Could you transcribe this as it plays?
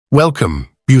Welcome,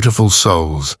 beautiful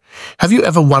souls. Have you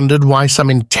ever wondered why some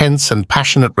intense and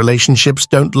passionate relationships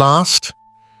don't last?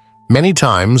 Many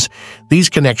times, these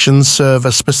connections serve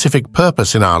a specific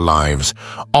purpose in our lives,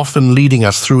 often leading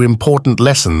us through important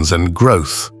lessons and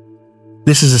growth.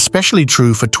 This is especially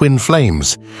true for twin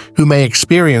flames, who may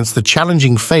experience the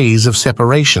challenging phase of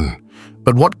separation.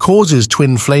 But what causes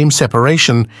twin flame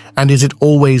separation, and is it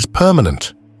always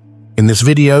permanent? In this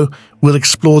video, we'll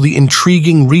explore the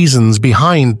intriguing reasons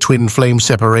behind twin flame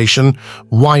separation,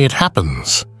 why it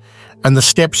happens, and the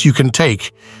steps you can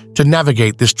take to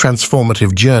navigate this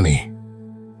transformative journey.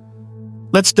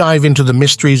 Let's dive into the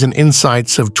mysteries and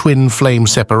insights of twin flame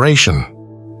separation.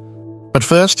 But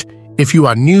first, if you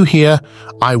are new here,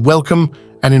 I welcome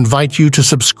and invite you to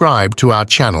subscribe to our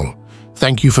channel.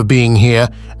 Thank you for being here,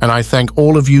 and I thank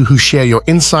all of you who share your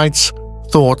insights,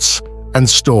 thoughts, and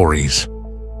stories.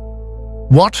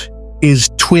 What is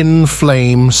twin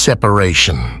flame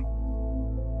separation?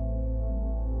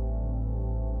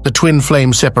 The twin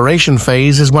flame separation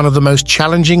phase is one of the most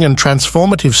challenging and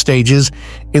transformative stages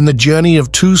in the journey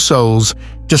of two souls,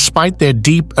 despite their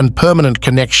deep and permanent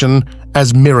connection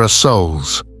as mirror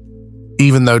souls.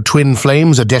 Even though twin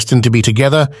flames are destined to be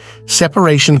together,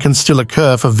 separation can still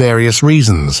occur for various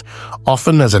reasons,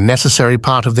 often as a necessary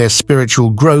part of their spiritual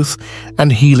growth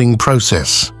and healing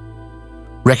process.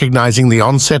 Recognizing the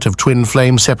onset of twin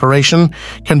flame separation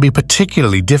can be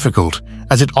particularly difficult,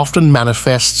 as it often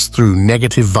manifests through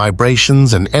negative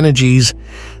vibrations and energies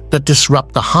that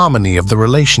disrupt the harmony of the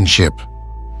relationship.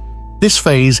 This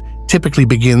phase typically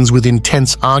begins with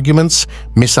intense arguments,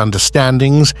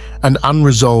 misunderstandings, and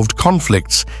unresolved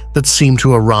conflicts that seem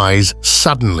to arise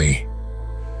suddenly.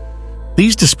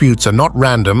 These disputes are not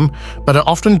random, but are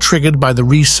often triggered by the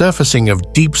resurfacing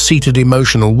of deep-seated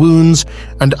emotional wounds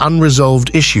and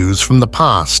unresolved issues from the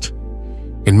past.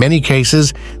 In many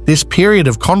cases, this period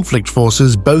of conflict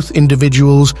forces both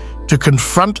individuals to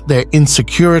confront their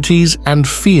insecurities and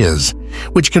fears,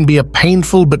 which can be a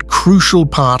painful but crucial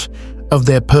part of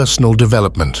their personal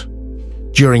development.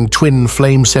 During twin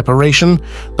flame separation,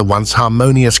 the once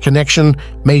harmonious connection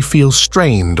may feel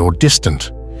strained or distant.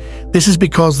 This is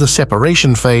because the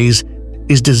separation phase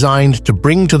is designed to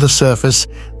bring to the surface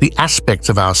the aspects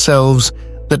of ourselves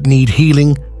that need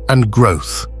healing and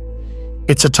growth.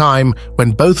 It's a time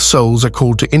when both souls are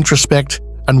called to introspect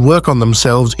and work on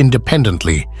themselves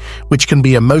independently, which can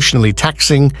be emotionally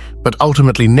taxing but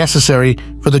ultimately necessary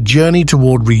for the journey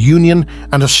toward reunion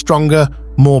and a stronger,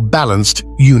 more balanced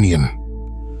union.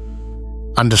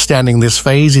 Understanding this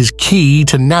phase is key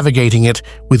to navigating it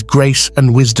with grace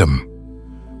and wisdom.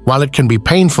 While it can be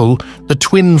painful, the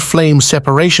twin flame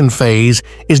separation phase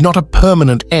is not a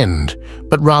permanent end,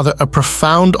 but rather a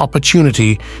profound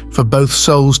opportunity for both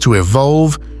souls to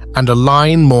evolve and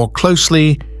align more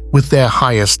closely with their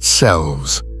highest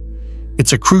selves.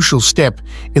 It's a crucial step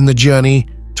in the journey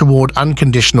toward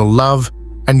unconditional love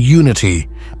and unity,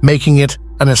 making it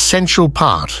an essential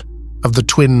part of the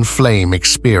twin flame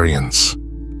experience.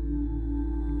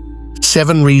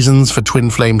 7 reasons for twin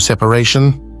flame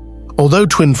separation. Although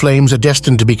twin flames are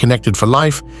destined to be connected for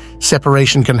life,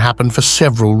 separation can happen for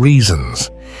several reasons.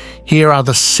 Here are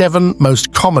the 7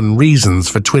 most common reasons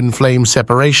for twin flame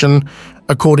separation,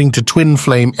 according to twin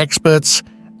flame experts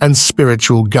and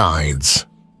spiritual guides.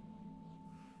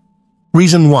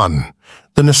 Reason 1.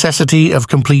 The necessity of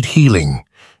complete healing.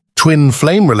 Twin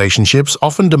flame relationships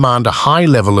often demand a high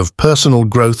level of personal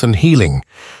growth and healing.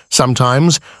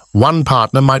 Sometimes, one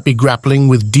partner might be grappling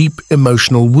with deep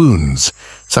emotional wounds,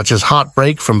 such as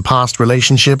heartbreak from past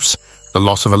relationships, the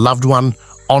loss of a loved one,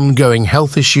 ongoing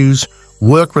health issues,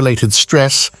 work-related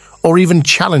stress, or even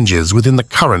challenges within the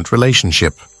current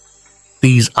relationship.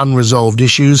 These unresolved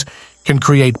issues can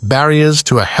create barriers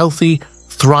to a healthy,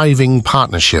 thriving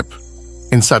partnership.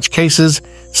 In such cases,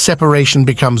 separation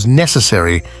becomes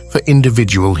necessary for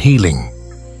individual healing.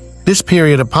 This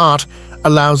period apart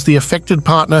allows the affected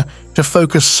partner to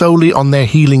focus solely on their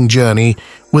healing journey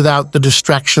without the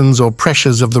distractions or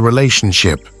pressures of the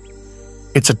relationship.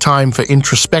 It's a time for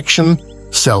introspection,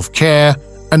 self-care,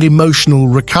 and emotional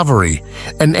recovery,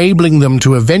 enabling them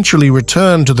to eventually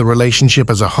return to the relationship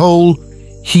as a whole,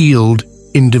 healed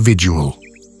individual.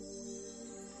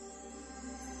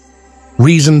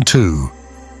 Reason 2.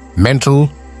 Mental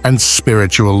and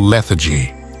spiritual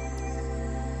lethargy.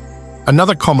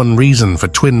 Another common reason for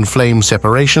twin flame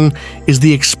separation is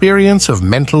the experience of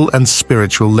mental and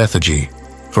spiritual lethargy.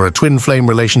 For a twin flame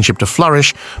relationship to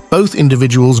flourish, both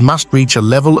individuals must reach a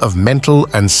level of mental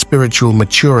and spiritual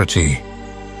maturity.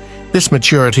 This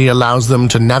maturity allows them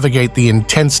to navigate the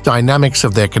intense dynamics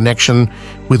of their connection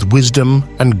with wisdom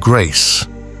and grace.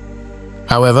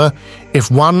 However, If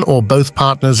one or both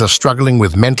partners are struggling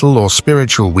with mental or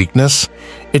spiritual weakness,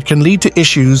 it can lead to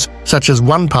issues such as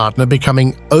one partner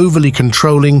becoming overly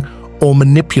controlling or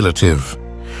manipulative.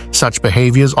 Such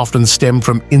behaviors often stem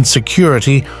from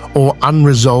insecurity or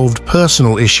unresolved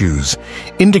personal issues,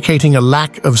 indicating a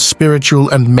lack of spiritual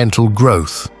and mental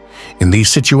growth. In these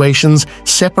situations,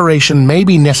 separation may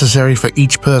be necessary for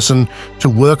each person to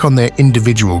work on their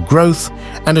individual growth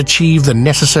and achieve the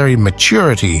necessary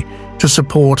maturity to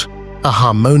support a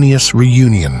harmonious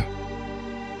reunion.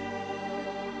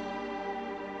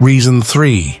 Reason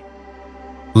 3.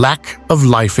 Lack of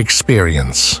life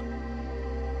experience.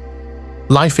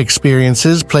 Life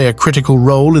experiences play a critical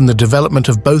role in the development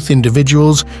of both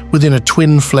individuals within a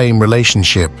twin flame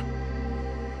relationship.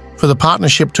 For the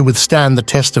partnership to withstand the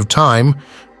test of time,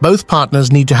 both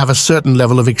partners need to have a certain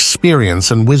level of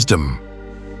experience and wisdom.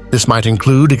 This might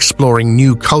include exploring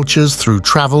new cultures through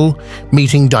travel,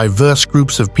 meeting diverse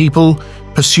groups of people,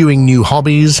 pursuing new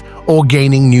hobbies, or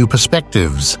gaining new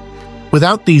perspectives.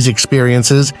 Without these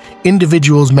experiences,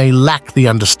 individuals may lack the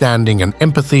understanding and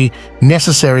empathy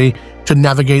necessary to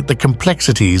navigate the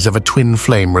complexities of a twin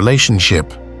flame relationship.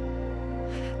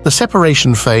 The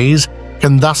separation phase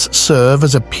can thus serve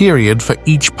as a period for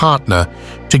each partner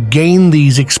to gain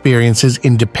these experiences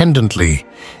independently,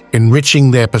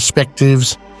 enriching their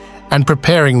perspectives and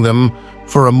preparing them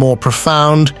for a more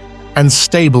profound and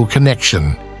stable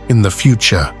connection in the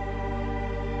future.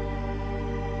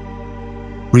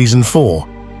 Reason 4.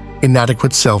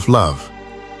 Inadequate self-love.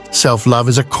 Self-love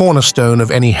is a cornerstone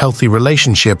of any healthy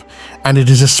relationship, and it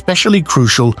is especially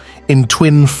crucial in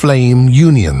twin flame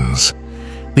unions.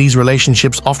 These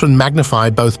relationships often magnify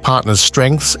both partners'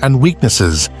 strengths and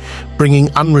weaknesses, bringing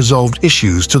unresolved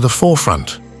issues to the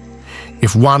forefront.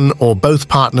 If one or both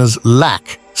partners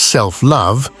lack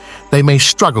self-love, they may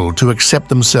struggle to accept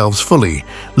themselves fully,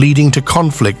 leading to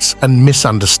conflicts and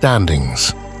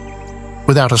misunderstandings.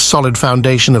 Without a solid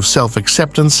foundation of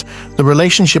self-acceptance, the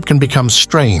relationship can become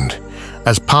strained,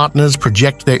 as partners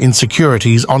project their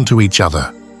insecurities onto each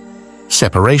other.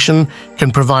 Separation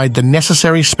can provide the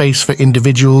necessary space for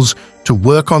individuals to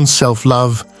work on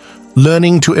self-love,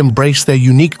 learning to embrace their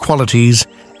unique qualities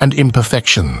and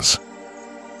imperfections.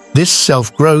 This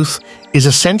self-growth is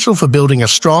essential for building a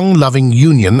strong, loving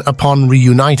union upon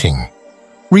reuniting.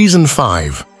 Reason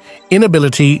 5.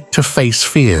 Inability to face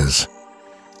fears.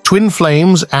 Twin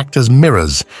flames act as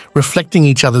mirrors, reflecting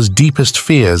each other's deepest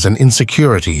fears and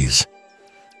insecurities.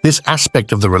 This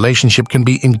aspect of the relationship can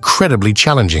be incredibly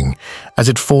challenging, as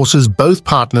it forces both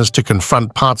partners to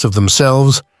confront parts of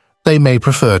themselves they may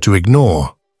prefer to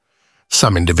ignore.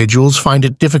 Some individuals find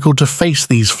it difficult to face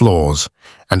these flaws,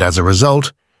 and as a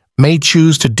result, may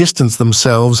choose to distance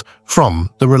themselves from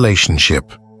the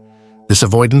relationship. This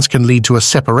avoidance can lead to a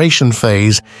separation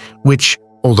phase, which,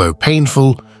 although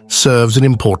painful, serves an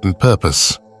important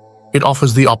purpose. It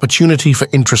offers the opportunity for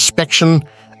introspection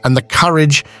and the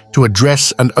courage to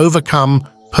address and overcome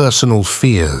personal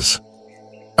fears.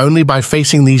 Only by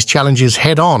facing these challenges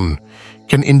head-on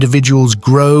can individuals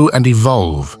grow and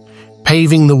evolve,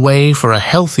 paving the way for a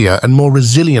healthier and more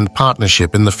resilient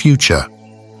partnership in the future.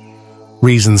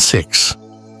 Reason 6.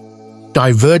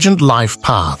 Divergent life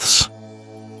paths.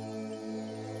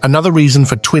 Another reason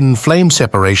for twin flame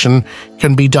separation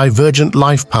can be divergent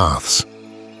life paths.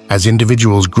 As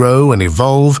individuals grow and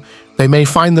evolve, they may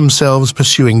find themselves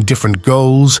pursuing different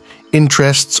goals,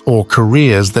 interests, or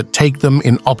careers that take them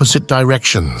in opposite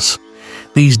directions.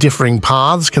 These differing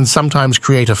paths can sometimes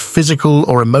create a physical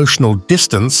or emotional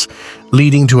distance,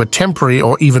 leading to a temporary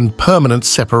or even permanent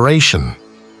separation.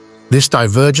 This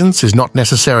divergence is not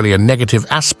necessarily a negative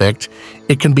aspect.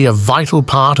 It can be a vital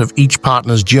part of each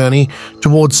partner's journey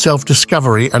towards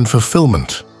self-discovery and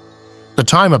fulfillment. The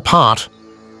time apart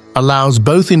allows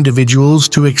both individuals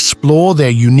to explore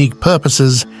their unique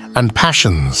purposes and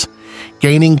passions,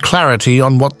 gaining clarity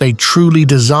on what they truly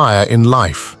desire in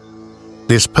life.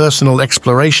 This personal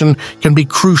exploration can be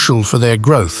crucial for their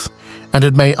growth, and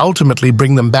it may ultimately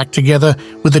bring them back together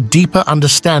with a deeper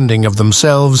understanding of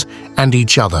themselves and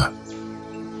each other.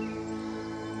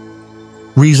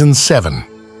 Reason 7.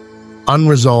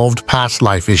 Unresolved past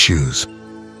life issues.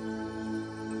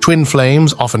 Twin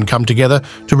flames often come together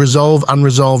to resolve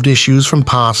unresolved issues from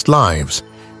past lives.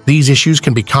 These issues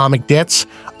can be karmic debts,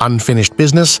 unfinished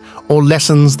business, or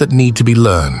lessons that need to be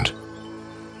learned.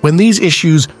 When these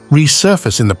issues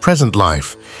resurface in the present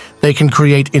life, they can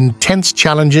create intense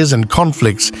challenges and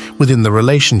conflicts within the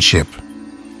relationship.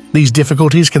 These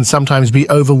difficulties can sometimes be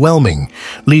overwhelming,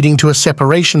 leading to a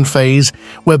separation phase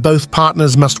where both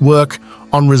partners must work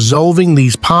on resolving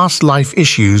these past life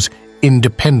issues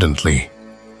independently.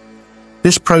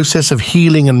 This process of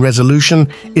healing and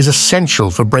resolution is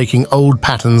essential for breaking old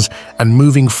patterns and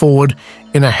moving forward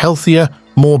in a healthier,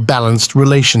 more balanced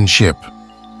relationship.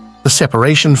 The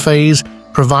separation phase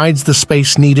provides the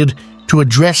space needed to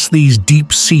address these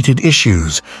deep-seated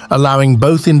issues, allowing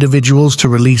both individuals to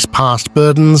release past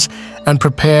burdens and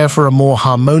prepare for a more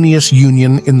harmonious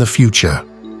union in the future.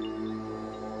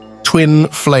 Twin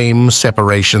flame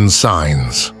separation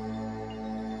signs.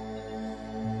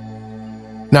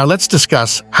 Now let's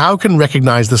discuss how can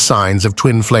recognize the signs of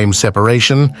twin flame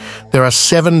separation. There are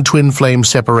 7 twin flame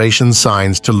separation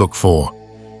signs to look for.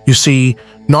 You see,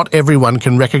 not everyone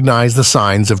can recognize the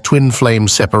signs of twin flame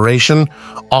separation,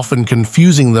 often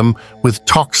confusing them with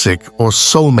toxic or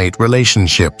soulmate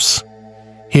relationships.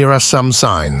 Here are some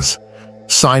signs.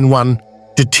 Sign 1.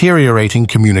 Deteriorating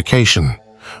communication.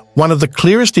 One of the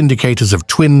clearest indicators of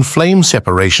twin flame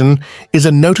separation is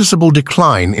a noticeable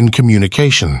decline in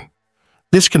communication.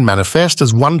 This can manifest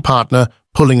as one partner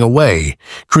pulling away,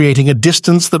 creating a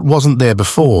distance that wasn't there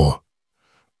before.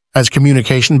 As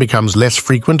communication becomes less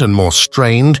frequent and more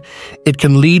strained, it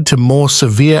can lead to more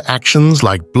severe actions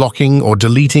like blocking or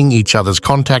deleting each other's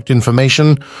contact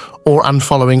information or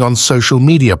unfollowing on social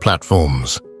media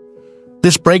platforms.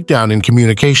 This breakdown in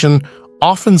communication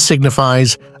often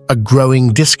signifies a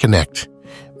growing disconnect,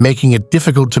 making it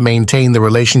difficult to maintain the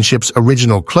relationship's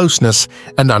original closeness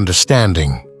and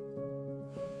understanding.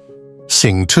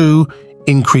 Sign 2.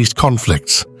 Increased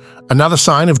conflicts. Another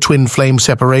sign of twin flame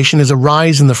separation is a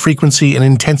rise in the frequency and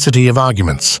intensity of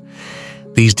arguments.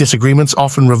 These disagreements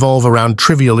often revolve around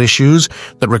trivial issues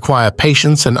that require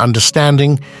patience and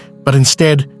understanding, but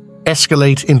instead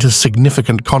escalate into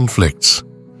significant conflicts.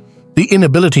 The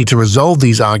inability to resolve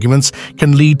these arguments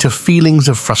can lead to feelings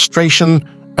of frustration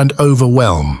and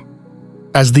overwhelm.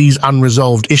 As these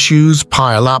unresolved issues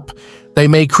pile up, they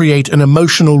may create an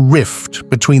emotional rift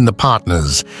between the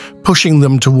partners, pushing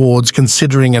them towards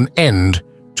considering an end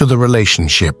to the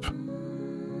relationship.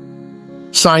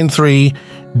 Sign 3.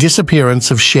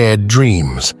 Disappearance of shared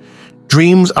dreams.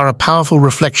 Dreams are a powerful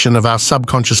reflection of our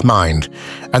subconscious mind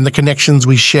and the connections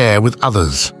we share with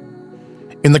others.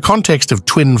 In the context of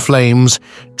twin flames,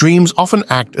 dreams often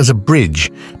act as a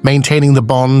bridge, maintaining the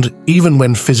bond even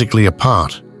when physically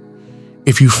apart.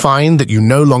 If you find that you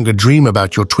no longer dream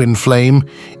about your twin flame,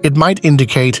 it might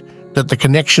indicate that the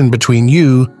connection between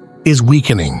you is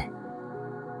weakening.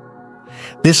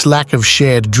 This lack of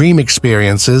shared dream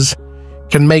experiences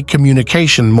can make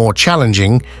communication more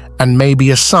challenging and may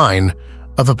be a sign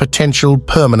of a potential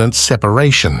permanent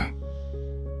separation.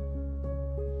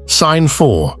 Sign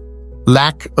 4.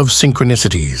 Lack of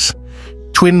synchronicities.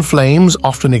 Twin flames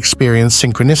often experience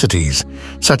synchronicities,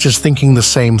 such as thinking the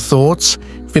same thoughts,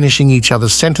 finishing each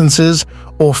other's sentences,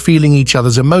 or feeling each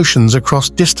other's emotions across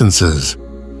distances.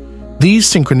 These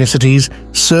synchronicities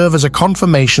serve as a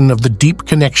confirmation of the deep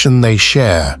connection they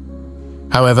share.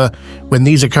 However, when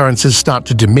these occurrences start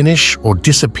to diminish or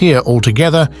disappear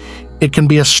altogether, it can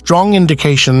be a strong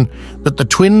indication that the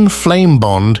twin flame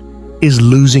bond is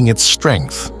losing its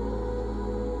strength.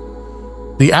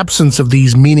 The absence of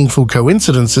these meaningful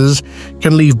coincidences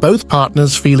can leave both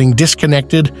partners feeling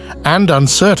disconnected and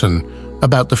uncertain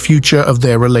about the future of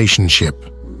their relationship.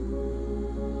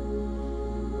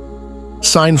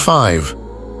 Sign 5.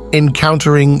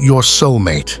 Encountering your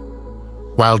soulmate.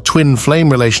 While twin flame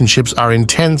relationships are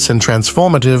intense and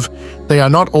transformative, they are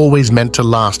not always meant to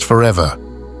last forever.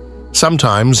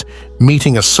 Sometimes,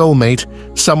 meeting a soulmate,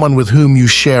 someone with whom you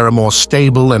share a more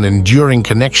stable and enduring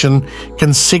connection,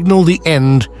 can signal the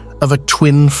end of a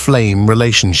twin flame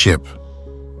relationship.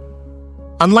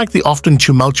 Unlike the often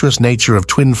tumultuous nature of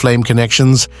twin flame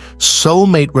connections,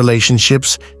 soulmate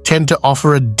relationships tend to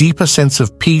offer a deeper sense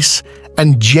of peace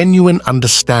and genuine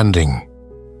understanding.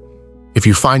 If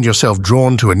you find yourself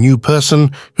drawn to a new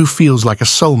person who feels like a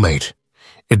soulmate,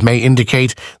 it may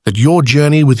indicate that your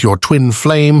journey with your twin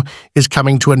flame is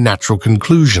coming to a natural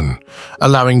conclusion,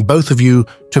 allowing both of you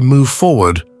to move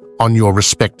forward on your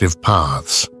respective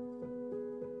paths.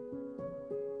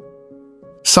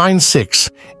 Sign 6.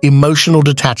 Emotional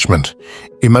detachment.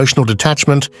 Emotional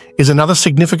detachment is another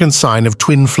significant sign of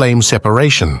twin flame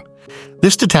separation.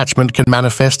 This detachment can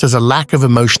manifest as a lack of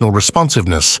emotional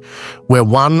responsiveness, where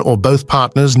one or both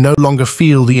partners no longer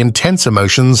feel the intense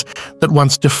emotions that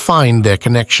once defined their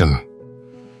connection.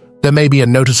 There may be a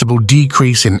noticeable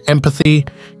decrease in empathy,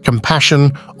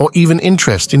 compassion, or even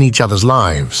interest in each other's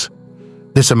lives.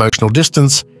 This emotional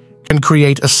distance can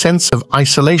create a sense of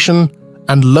isolation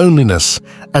and loneliness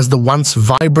as the once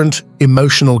vibrant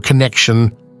emotional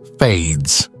connection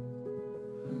fades.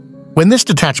 When this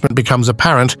detachment becomes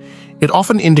apparent, it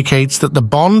often indicates that the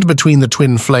bond between the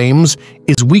twin flames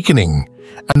is weakening,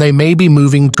 and they may be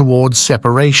moving towards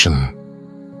separation.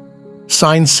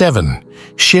 Sign 7.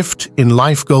 Shift in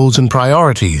life goals and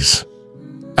priorities.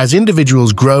 As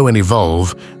individuals grow and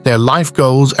evolve, their life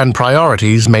goals and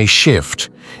priorities may shift.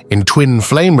 In twin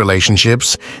flame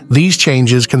relationships, these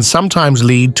changes can sometimes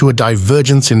lead to a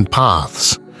divergence in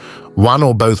paths. One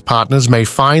or both partners may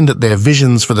find that their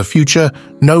visions for the future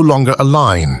no longer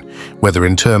align, whether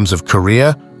in terms of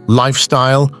career,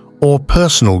 lifestyle, or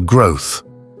personal growth.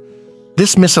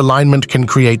 This misalignment can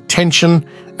create tension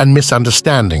and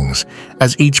misunderstandings,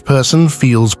 as each person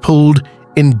feels pulled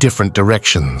in different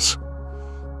directions.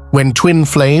 When twin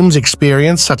flames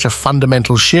experience such a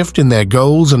fundamental shift in their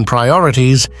goals and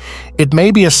priorities, it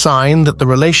may be a sign that the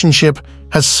relationship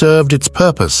has served its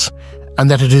purpose and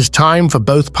that it is time for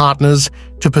both partners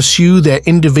to pursue their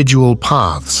individual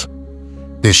paths.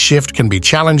 This shift can be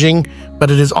challenging,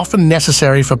 but it is often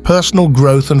necessary for personal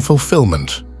growth and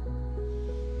fulfillment.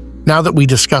 Now that we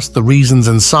discussed the reasons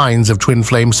and signs of twin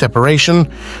flame separation,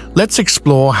 let's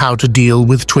explore how to deal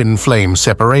with twin flame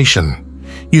separation.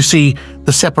 You see,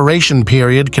 the separation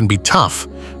period can be tough,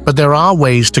 but there are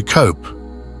ways to cope.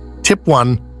 Tip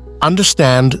 1.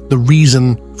 Understand the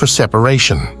reason for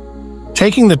separation.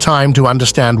 Taking the time to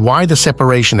understand why the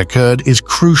separation occurred is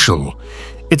crucial.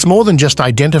 It's more than just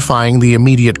identifying the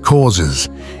immediate causes.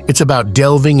 It's about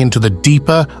delving into the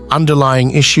deeper,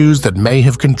 underlying issues that may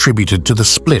have contributed to the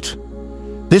split.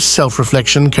 This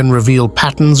self-reflection can reveal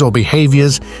patterns or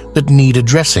behaviors that need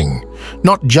addressing,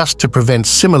 not just to prevent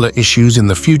similar issues in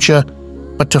the future,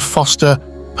 but to foster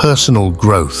personal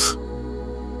growth.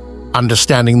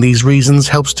 Understanding these reasons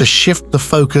helps to shift the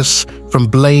focus from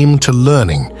blame to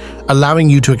learning, allowing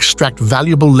you to extract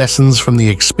valuable lessons from the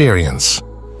experience.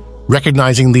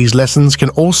 Recognizing these lessons can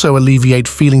also alleviate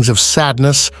feelings of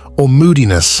sadness or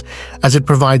moodiness, as it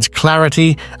provides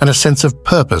clarity and a sense of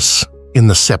purpose in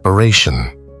the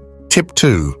separation. Tip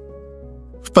 2.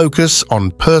 Focus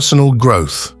on personal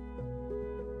growth.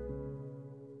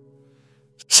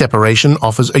 Separation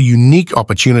offers a unique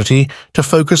opportunity to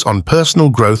focus on personal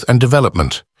growth and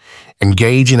development.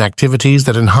 Engage in activities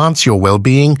that enhance your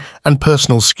well-being and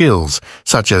personal skills,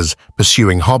 such as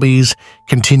pursuing hobbies,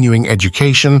 continuing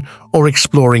education, or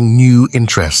exploring new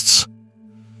interests.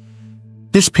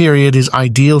 This period is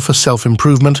ideal for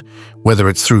self-improvement, whether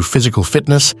it's through physical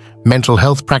fitness, mental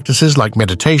health practices like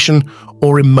meditation,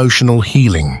 or emotional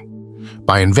healing.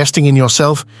 By investing in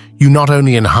yourself, you not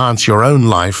only enhance your own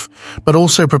life, but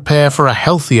also prepare for a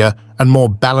healthier and more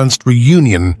balanced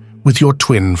reunion with your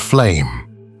twin flame.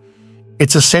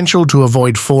 It's essential to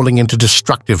avoid falling into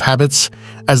destructive habits,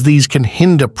 as these can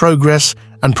hinder progress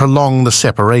and prolong the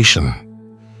separation.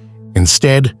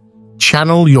 Instead,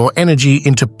 channel your energy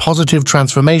into positive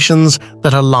transformations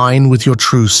that align with your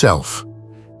true self.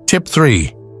 Tip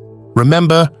 3.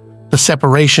 Remember, the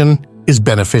separation is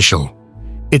beneficial.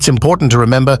 It's important to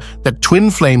remember that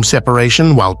twin flame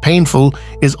separation, while painful,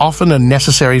 is often a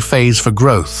necessary phase for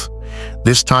growth.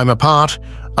 This time apart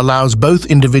allows both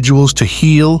individuals to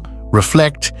heal,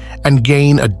 reflect, and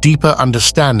gain a deeper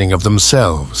understanding of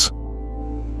themselves.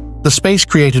 The space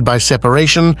created by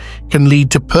separation can lead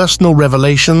to personal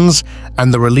revelations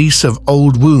and the release of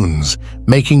old wounds,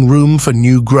 making room for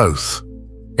new growth.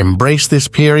 Embrace this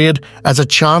period as a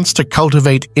chance to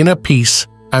cultivate inner peace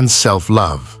and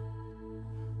self-love.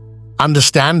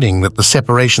 Understanding that the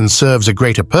separation serves a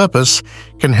greater purpose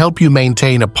can help you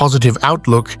maintain a positive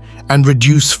outlook and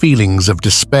reduce feelings of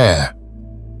despair.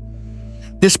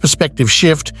 This perspective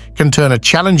shift can turn a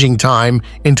challenging time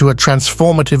into a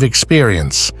transformative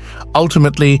experience,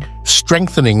 ultimately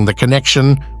strengthening the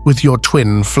connection with your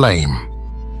twin flame.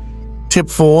 Tip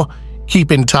 4.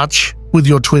 Keep in touch with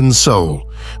your twin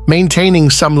soul. Maintaining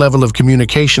some level of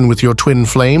communication with your twin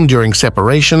flame during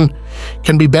separation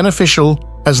can be beneficial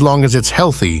as long as it's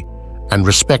healthy and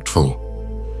respectful.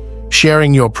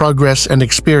 Sharing your progress and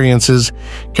experiences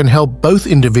can help both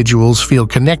individuals feel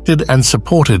connected and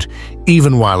supported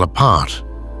even while apart.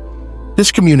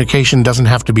 This communication doesn't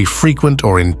have to be frequent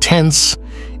or intense.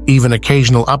 Even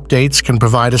occasional updates can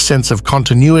provide a sense of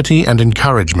continuity and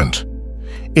encouragement.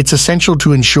 It's essential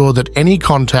to ensure that any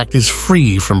contact is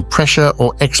free from pressure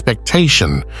or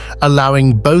expectation,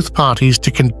 allowing both parties to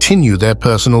continue their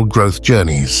personal growth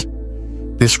journeys.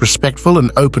 This respectful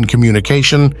and open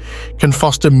communication can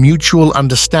foster mutual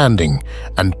understanding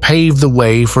and pave the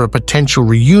way for a potential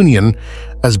reunion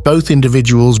as both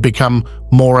individuals become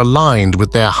more aligned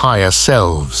with their higher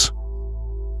selves.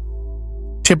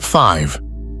 Tip 5.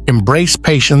 Embrace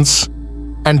patience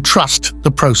and trust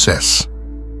the process.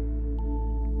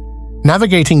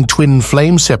 Navigating twin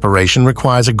flame separation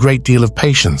requires a great deal of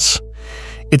patience.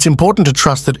 It's important to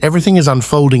trust that everything is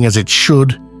unfolding as it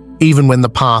should, even when the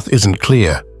path isn't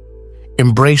clear.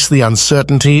 Embrace the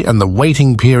uncertainty and the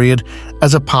waiting period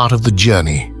as a part of the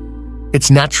journey.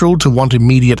 It's natural to want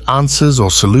immediate answers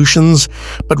or solutions,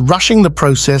 but rushing the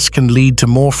process can lead to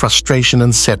more frustration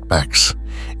and setbacks.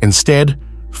 Instead,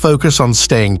 focus on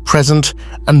staying present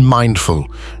and mindful,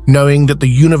 knowing that the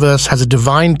universe has a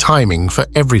divine timing for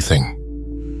everything.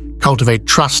 Cultivate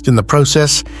trust in the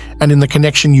process and in the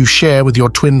connection you share with your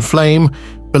twin flame,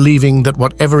 believing that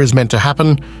whatever is meant to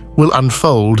happen will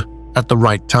unfold at the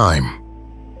right time.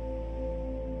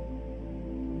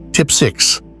 Tip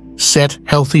 6. Set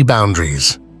healthy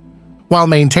boundaries. While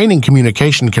maintaining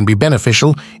communication can be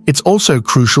beneficial, it's also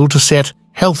crucial to set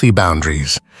healthy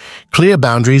boundaries. Clear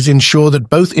boundaries ensure that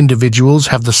both individuals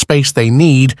have the space they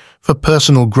need for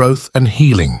personal growth and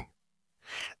healing.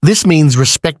 This means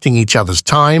respecting each other's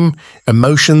time,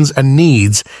 emotions, and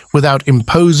needs without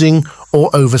imposing or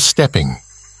overstepping.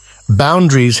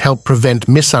 Boundaries help prevent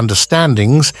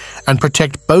misunderstandings and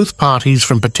protect both parties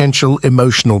from potential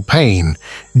emotional pain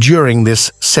during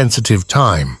this sensitive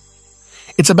time.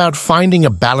 It's about finding a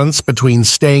balance between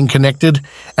staying connected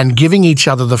and giving each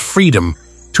other the freedom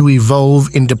to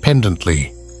evolve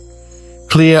independently.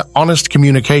 Clear, honest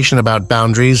communication about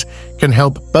boundaries can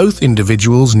help both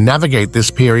individuals navigate this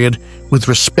period with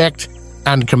respect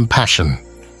and compassion.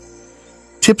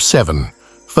 Tip 7.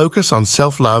 Focus on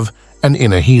self-love and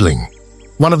inner healing.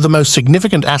 One of the most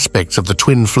significant aspects of the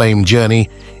twin flame journey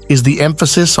is the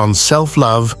emphasis on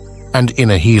self-love and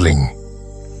inner healing.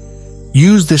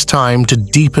 Use this time to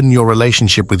deepen your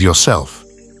relationship with yourself.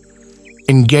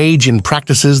 Engage in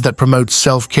practices that promote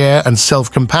self-care and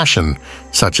self-compassion,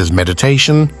 such as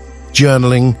meditation,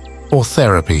 journaling, or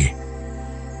therapy.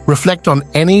 Reflect on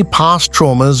any past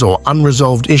traumas or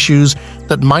unresolved issues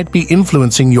that might be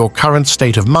influencing your current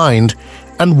state of mind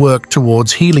and work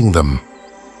towards healing them.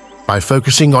 By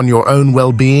focusing on your own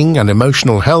well-being and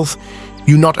emotional health,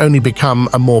 you not only become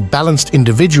a more balanced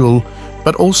individual,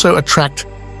 but also attract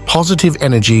positive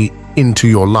energy into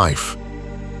your life.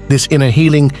 This inner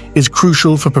healing is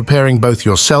crucial for preparing both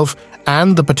yourself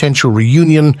and the potential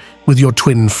reunion with your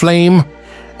twin flame,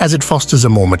 as it fosters a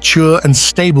more mature and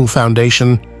stable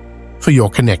foundation for your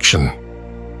connection.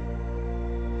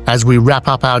 As we wrap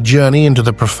up our journey into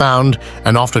the profound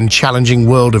and often challenging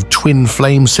world of twin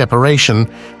flame separation,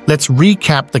 let's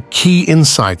recap the key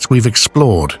insights we've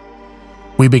explored.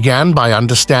 We began by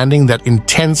understanding that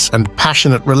intense and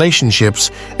passionate relationships,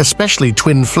 especially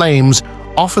twin flames,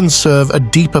 often serve a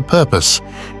deeper purpose,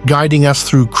 guiding us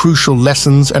through crucial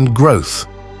lessons and growth.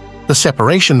 The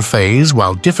separation phase,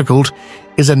 while difficult,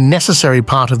 is a necessary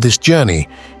part of this journey,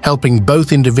 helping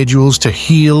both individuals to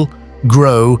heal,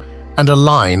 grow, and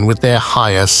align with their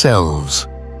higher selves.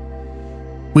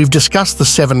 We've discussed the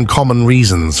 7 common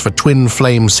reasons for twin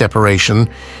flame separation,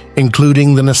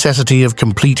 including the necessity of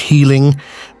complete healing,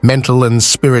 mental and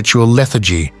spiritual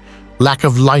lethargy, lack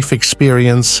of life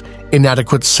experience,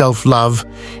 inadequate self-love,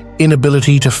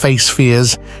 inability to face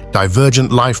fears,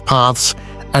 divergent life paths,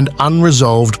 and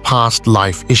unresolved past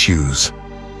life issues.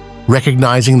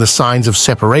 Recognizing the signs of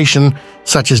separation,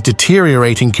 such as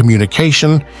deteriorating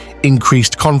communication,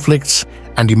 increased conflicts,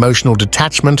 and emotional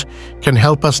detachment, can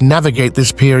help us navigate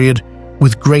this period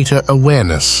with greater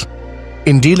awareness.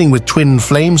 In dealing with twin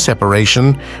flame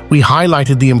separation, we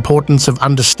highlighted the importance of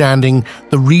understanding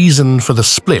the reason for the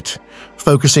split,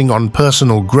 focusing on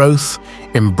personal growth,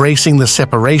 embracing the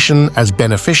separation as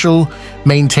beneficial,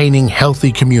 maintaining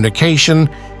healthy communication,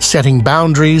 setting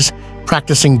boundaries,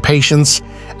 practicing patience,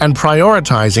 and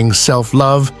prioritizing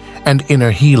self-love and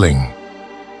inner healing.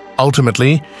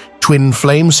 Ultimately, twin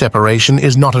flame separation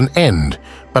is not an end,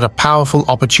 but a powerful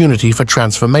opportunity for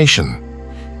transformation.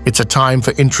 It's a time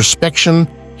for introspection,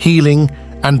 healing,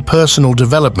 and personal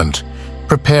development,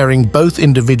 preparing both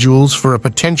individuals for a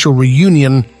potential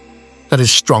reunion that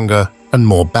is stronger and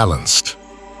more balanced.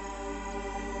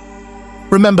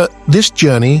 Remember, this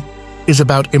journey is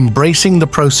about embracing the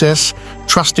process,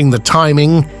 trusting the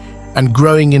timing, and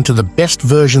growing into the best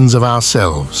versions of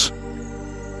ourselves.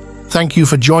 Thank you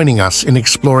for joining us in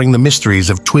exploring the mysteries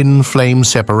of twin flame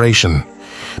separation.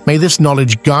 May this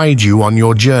knowledge guide you on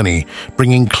your journey,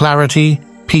 bringing clarity,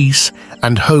 peace,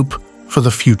 and hope for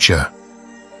the future.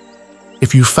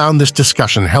 If you found this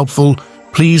discussion helpful,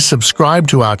 please subscribe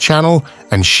to our channel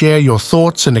and share your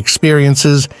thoughts and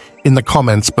experiences in the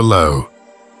comments below.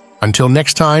 Until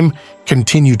next time,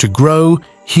 continue to grow,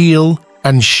 heal,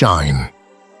 and shine.